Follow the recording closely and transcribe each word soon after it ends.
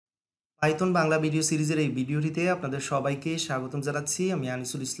Python Bangla video সিরিজের এই ভিডিওটিতে আপনাদের সবাইকে স্বাগতম জানাচ্ছি। আমি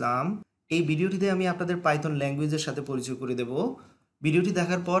আনিসুল ইসলাম। এই ভিডিওটিতে আমি আপনাদের পাইথন ল্যাঙ্গুয়েজের সাথে পরিচয় করে দেব। ভিডিওটি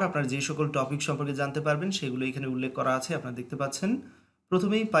দেখার পর আপনারা যে সকল টপিক সম্পর্কে জানতে পারবেন সেগুলো এখানে উল্লেখ করা আছে, আপনারা দেখতে পাচ্ছেন।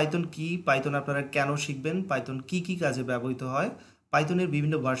 প্রথমেই পাইথন কি, পাইথন আপনারা কেন শিখবেন, পাইথন কি কি কাজে ব্যবহৃত হয়, পাইথনের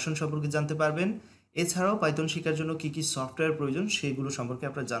বিভিন্ন ভার্সন সম্পর্কে জানতে পারবেন। এছাড়াও পাইথন শেখার জন্য কি কি সফটওয়্যার প্রয়োজন সেগুলো সম্পর্কে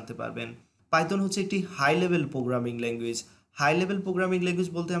আপনারা জানতে পারবেন। পাইথন হচ্ছে একটি high level programming language. High level programming language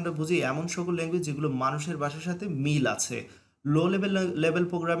বলতে আমরা বুঝি এমন সকল ল্যাঙ্গুয়েজ যেগুলো মানুষের ভাষার সাথে মিল আছে। Low level level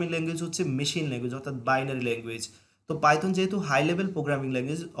programming language হচ্ছে মেশিন ল্যাঙ্গুয়েজ অর্থাৎ বাইনারি ল্যাঙ্গুয়েজ। তো পাইথন যেহেতু হাই লেভেল প্রোগ্রামিং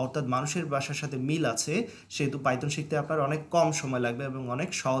ল্যাঙ্গুয়েজ অর্থাৎ মানুষের ভাষার সাথে মিল আছে, সেহেতু পাইথন শিখতে আপনার অনেক কম সময় লাগবে এবং অনেক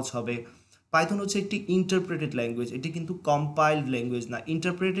সহজ হবে। পাইথন হচ্ছে একটি ইন্টারপ্রেটেড ল্যাঙ্গুয়েজ, এটি কিন্তু কম্পাইলড ল্যাঙ্গুয়েজ না।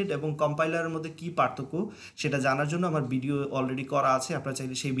 ইন্টারপ্রেটেড এবং কম্পাইলারের মধ্যে কী পার্থক্য সেটা জানার জন্য আমার ভিডিও অলরেডি করা আছে, আপনারা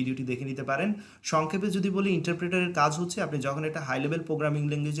চাইলে সেই ভিডিওটি দেখে নিতে পারেন। সংক্ষেপে যদি বলি, ইন্টারপ্রেটারের কাজ হচ্ছে আপনি যখন একটা হাই লেভেল প্রোগ্রামিং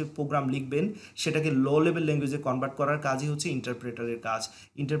ল্যাঙ্গুয়েজে প্রোগ্রাম লিখবেন সেটাকে লো লেভেল ল্যাঙ্গুয়েজে কনভার্ট করার কাজই হচ্ছে ইন্টারপ্রেটারের কাজ।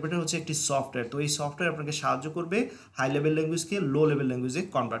 ইন্টারপ্রেটার হচ্ছে একটি সফটওয়্যার, তো এই সফটওয়্যার আপনাকে সাহায্য করবে হাই লেভেল ল্যাঙ্গুয়েজকে লো লেভেল ল্যাঙ্গুয়েজে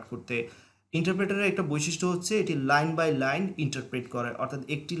কনভার্ট করতে। ইন্টারপ্রেটারের একটা বৈশিষ্ট্য হচ্ছে এটি লাইন বাই লাইন ইন্টারপ্রেট করে, অর্থাৎ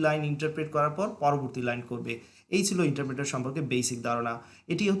একটি লাইন ইন্টারপ্রেট করার পর পরবর্তী লাইন করবে। এই ছিল ইন্টারপ্রেটার সম্পর্কে বেসিক ধারণা।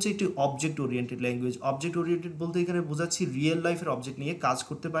 এটি হচ্ছে একটি object oriented language. Object oriented বলতে এখানে বোঝাচ্ছি রিয়েল লাইফের অবজেক্ট নিয়ে কাজ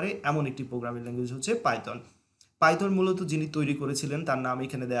করতে পারে এমন একটি প্রোগ্রামিং ল্যাঙ্গুয়েজ হচ্ছে পাইথন। পাইথন মূলত যিনি তৈরি করেছিলেন তার নাম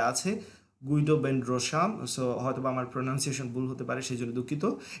এখানে দেওয়া আছে, গুইডো বেন্ড্রোসাম। সো হয়তো আমার প্রোনাউন্সিয়েশন ভুল হতে পারে, সেই জন্য দুঃখিত।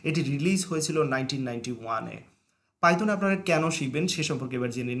 এটি রিলিজ হয়েছিল 1991-এ। পাইথন আপনারা কেন শিখবেন সে সম্পর্কে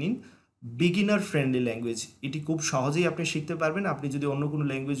এবার জেনে নিন। বিগিনার ফ্রেন্ডলি ল্যাঙ্গুয়েজ, এটি খুব সহজেই আপনি শিখতে পারবেন। আপনি যদি অন্য কোনো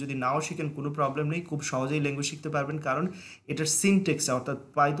ল্যাঙ্গুয়েজ যদি নাও শিখেন কোনো প্রবলেম নেই, খুব সহজেই ল্যাঙ্গুয়েজ শিখতে পারবেন, কারণ এটার সিনটেক্স অর্থাৎ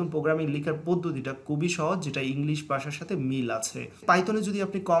পাইথন প্রোগ্রামিং লেখার পদ্ধতিটা খুবই সহজ, যেটা ইংলিশ ভাষার সাথে মিল আছে। পাইথনে যদি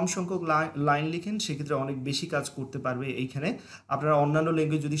আপনি কম সংখ্যক লাইন লিখেন সেক্ষেত্রে অনেক বেশি কাজ করতে পারবে এইখানে। আপনারা অন্যান্য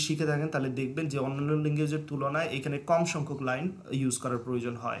ল্যাঙ্গুয়েজ যদি শিখে থাকেন তাহলে দেখবেন যে অন্যান্য ল্যাঙ্গুয়েজের তুলনায় এখানে কম সংখ্যক লাইন ইউজ করার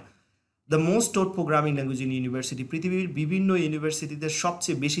প্রয়োজন হয়। The most towed programming language in university, পৃথিবীর বিভিন্ন ইউনিভার্সিটিতে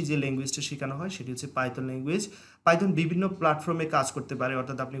সবচেয়ে বেশি যে ল্যাঙ্গুয়েজটা শেখানো হয় সেটি হচ্ছে পাইথন ল্যাঙ্গুয়েজ। পাইথন বিভিন্ন প্ল্যাটফর্মে কাজ করতে পারে,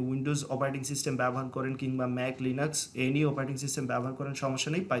 অর্থাৎ আপনি উইন্ডোজ অপারেটিং সিস্টেম ব্যবহার করেন কিংবা Mac Linux any operating system ব্যবহার করেন, সমস্যা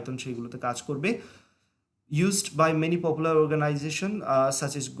নেই, পাইথন সেইগুলোতে কাজ করবে। Used by many popular organisation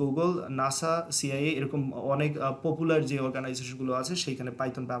such as Google, NASA, CIA, এরকম অনেক পপুলার যে অর্গানাইজেশনগুলো আছে সেইখানে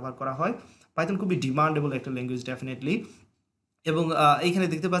পাইথন ব্যবহার করা হয়। পাইথন খুবই ডিমান্ডেবল একটা ল্যাঙ্গুয়েজ ডেফিনেটলি। এবং এইখানে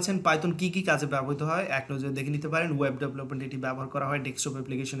দেখতে পাচ্ছেন পাইথন কী কী কাজে ব্যবহৃত হয়, এক নজরে দেখে নিতে পারেন। ওয়েব ডেভেলপমেন্ট এটি ব্যবহার করা হয়, ডেস্কটপ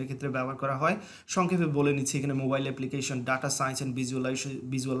অ্যাপ্লিকেশনের ক্ষেত্রে ব্যবহার করা হয়। সংক্ষেপে বলে নিচ্ছি, এখানে mobile application, data science and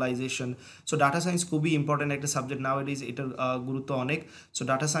visualisation. So data science খুবই ইম্পর্ট্যান্ট একটা সাবজেক্ট নাওয়াডেজ, এটার গুরুত্ব অনেক। সো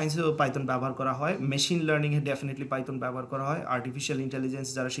ডাটা সায়েন্সেও পাইথন ব্যবহার করা হয়। মেশিন লার্নিংয়ে ডেফিনেটলি পাইথন ব্যবহার করা হয়। আর্টিফিশিয়াল ইন্টেলিজেন্স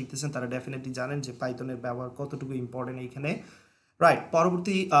যারা শিখতেছেন তারা ডেফিনেটলি জানেন যে পাইথনের ব্যবহার কতটুকু ইম্পর্টেন্ট এইখানে। রাইট,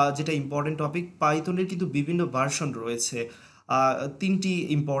 পরবর্তী যেটা ইম্পর্টেন্ট টপিক, পাইথনের কিন্তু বিভিন্ন ভার্সন রয়েছে। তিনটি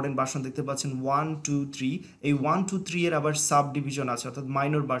ইম্পর্টেন্ট ভার্সন দেখতে পাচ্ছেন, 1, 2, 3। এই 1, 2, 3 এর আবার সাব ডিভিশন আছে, অর্থাৎ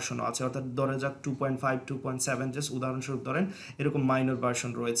মাইনর ভার্সনও আছে, অর্থাৎ ধরা যাক 2.5, 2.7, জাস্ট উদাহরণস্বরূপ ধরেন, এরকম মাইনর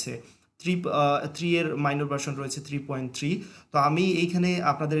ভার্সন রয়েছে। 3 এর মাইনর ভার্সন রয়েছে 3.3। তো আমি এইখানে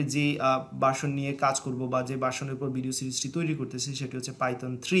আপনাদের যে ভার্সন নিয়ে কাজ করব বা যে ভার্সনের উপর ভিডিও সিরিজটি তৈরি করতেছি সেটি হচ্ছে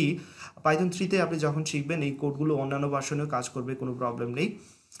পাইথন 3। পাইথন 3তে আপনি যখন শিখবেন এই কোডগুলো অন্যান্য ভার্সনেও কাজ করবে, কোনো প্রবলেম নেই।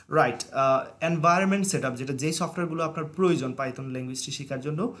 রাইট, এনভায়রনমেন্ট সেট আপ, যেটা যেই সফটওয়্যারগুলো আপনার প্রয়োজন পাইথন ল্যাঙ্গুয়েজটি শেখার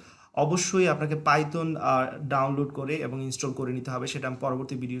জন্য, অবশ্যই আপনাকে পাইথন ডাউনলোড করে এবং ইনস্টল করে নিতে হবে, সেটা আমি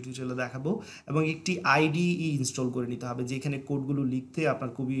পরবর্তী ভিডিও টিউটোরিয়ালে দেখাবো। এবং একটি আইডিই ইনস্টল করে নিতে হবে যেখানে কোডগুলো লিখতে আপনার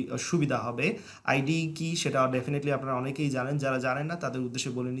খুবই সুবিধা হবে। আইডি কি সেটা ডেফিনেটলি আপনারা অনেকেই জানেন, যারা জানেন না তাদের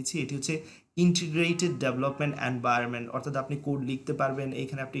উদ্দেশ্যে বলে নিচ্ছি, এটি হচ্ছে ইন্টিগ্রেটেড ডেভেলপমেন্ট এনভায়রনমেন্ট, অর্থাৎ আপনি কোড লিখতে পারবেন,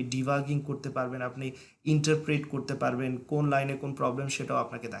 এখানে আপনি ডিবাগিং করতে পারবেন, আপনি ইন্টারপ্রেট করতে পারবেন, কোন লাইনে কোন প্রবলেম সেটাও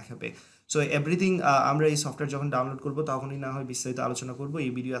আপনাকে দেখাবে। সো এভরিথিং আমরা এই সফটওয়্যার যখন ডাউনলোড করব তখনই না হয় বিস্তারিত আলোচনা করব,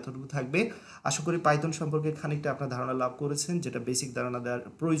 এই ভিডিও এতটুকু থাকবে। আশা করি পাইথন সম্পর্কে খানিকটা আপনার ধারণা লাভ করেছেন, যেটা বেসিক ধারণা দেওয়ার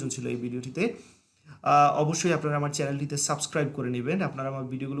প্রয়োজন ছিল এই ভিডিওটিতে। অবশ্যই আপনারা আমার চ্যানেলটিতে সাবস্ক্রাইব করে নেবেন। আপনারা আমার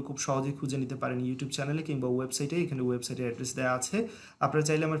ভিডিওগুলো খুব সহজেই খুঁজে নিতে পারেন ইউটিউব চ্যানেলে কিংবা ওয়েবসাইটে, এখানে ওয়েবসাইটের অ্যাড্রেস দেওয়া আছে। আপনারা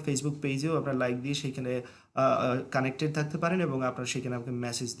চাইলে আমার ফেসবুক পেজেও আপনারা লাইক দিয়ে সেখানে কানেক্টেড থাকতে পারেন এবং আপনারা সেখানে আমাকে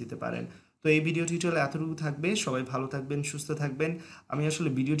মেসেজ দিতে পারেন। তো এই ভিডিও টিউটোরিয়াল এতটুকু থাকবে, সবাই ভালো থাকবেন, সুস্থ থাকবেন। আমি আসলে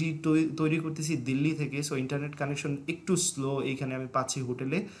ভিডিওটি তৈরি করতেছি দিল্লি থেকে, সো ইন্টারনেট কানেকশন একটু স্লো এইখানে আমি পাচ্ছি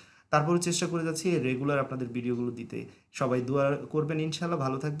হোটেলে, তারপরে চেষ্টা করে যাচ্ছি রেগুলার আপনাদের ভিডিওগুলো দিতে। সবাই দোয়া করবেন, ইনশাআল্লাহ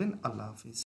ভালো থাকবেন, আল্লাহ হাফিজ।